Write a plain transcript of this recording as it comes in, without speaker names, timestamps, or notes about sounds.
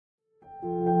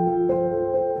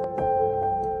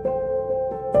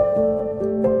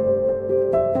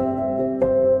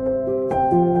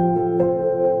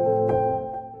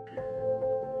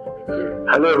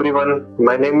everyone,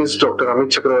 my name is Dr. Amit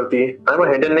Chakrabarty. I am a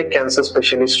head and neck cancer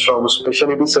specialist from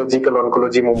Specialty Surgical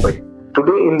Oncology, Mumbai.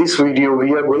 Today in this video,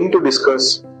 we are going to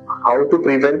discuss how to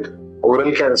prevent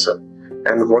oral cancer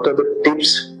and what are the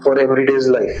tips for everyday's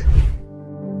life.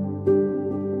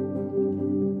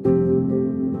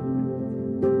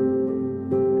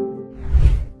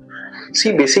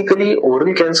 See, basically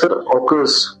oral cancer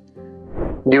occurs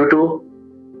due to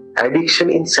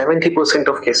addiction in 70%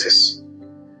 of cases,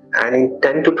 and in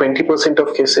 10 to 20%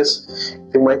 of cases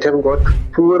you might have got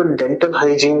poor dental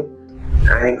hygiene,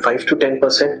 and in 5 to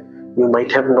 10% you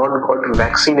might have not got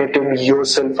vaccinated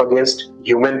yourself against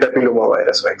human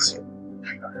papillomavirus vaccine.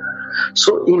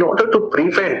 So in order to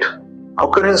prevent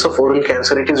occurrence of oral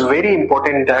cancer, it is very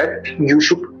important that you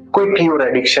should quit your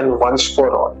addiction once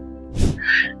for all.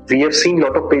 We have seen a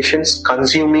lot of patients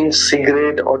consuming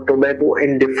cigarette or tobacco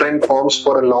in different forms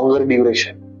for a longer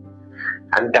duration,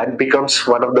 and that becomes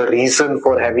one of the reasons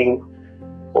for having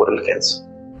oral cancer.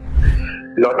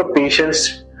 A lot of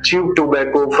patients chew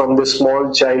tobacco from the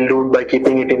small childhood by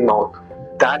keeping it in mouth.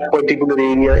 That particular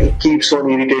area, it keeps on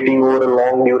irritating over a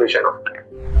long duration of time,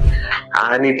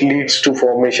 and it leads to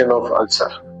formation of ulcer.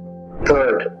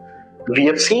 Third, we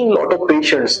have seen a lot of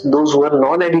patients, those who are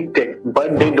non-addicted,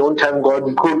 but they don't have got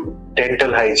good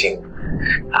dental hygiene.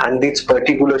 And this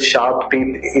particular sharp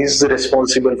teeth is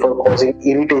responsible for causing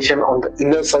irritation on the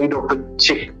inner side of the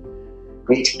cheek,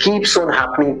 which keeps on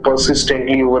happening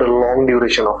persistently over a long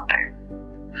duration of time.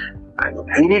 And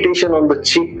irritation on the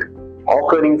cheek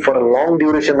occurring for a long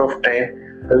duration of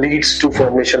time leads to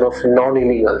formation of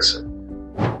non-healing ulcer.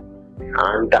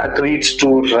 And that leads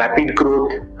to rapid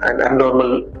growth and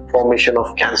abnormal formation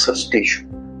of cancerous tissue.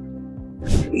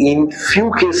 In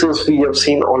few cases, we have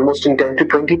seen almost in 10 to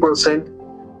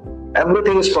 20%,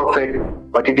 everything is perfect,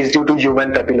 but it is due to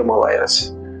human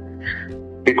papillomavirus,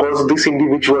 because these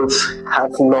individuals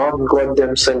have not got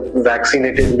themselves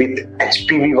vaccinated with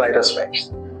HPV virus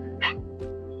vaccine.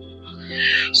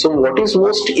 So what is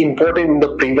most important in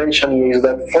the prevention is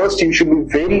that first you should be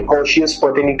very cautious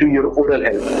pertaining to your oral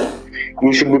health.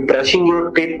 You should be brushing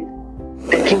your teeth,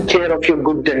 taking care of your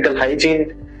good dental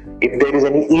hygiene. If there is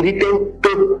any irritant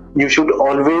tooth, you should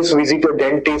always visit a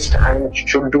dentist and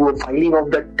should do a filing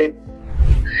of that teeth.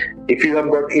 If you have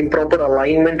got improper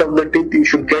alignment of the teeth, you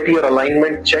should get your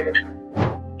alignment checked.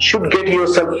 Should get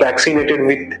yourself vaccinated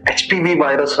with HPV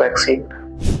virus vaccine.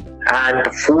 And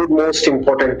fourth most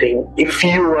important thing, if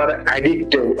you are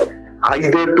addicted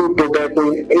either to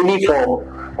tobacco in any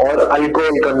form or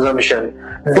alcohol consumption,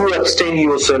 do abstain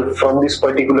yourself from this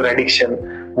particular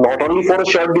addiction, not only for a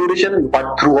short duration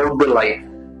but throughout the life,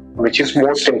 which is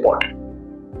most important.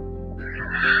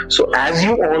 So as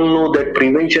you all know that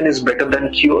prevention is better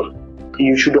than cure,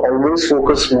 you should always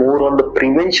focus more on the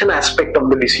prevention aspect of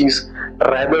the disease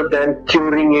rather than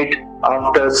curing it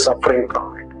after suffering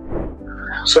from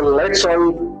it. So let's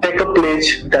all take a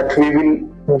pledge that we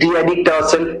will de-addict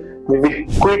ourselves, we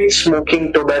will quit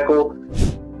smoking tobacco,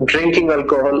 drinking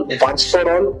alcohol once for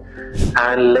all,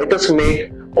 and let us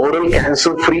make oral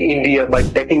cancer-free India by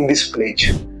taking this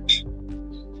pledge.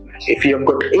 If you have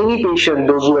got any patient,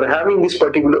 those who are having this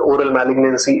particular oral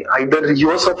malignancy, either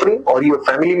you are suffering or your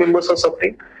family members are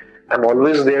suffering, I'm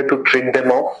always there to treat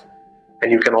them off,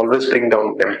 and you can always bring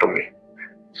down them to me.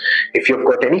 If you have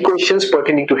got any questions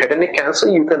pertaining to head and neck cancer,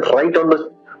 you can write on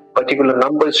the particular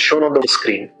numbers shown on the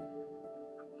screen.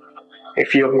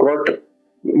 If you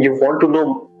want to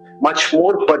know much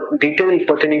more detail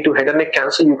pertaining to head and neck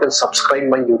cancer, you can subscribe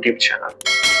my YouTube channel.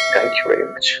 Thank you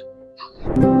very much.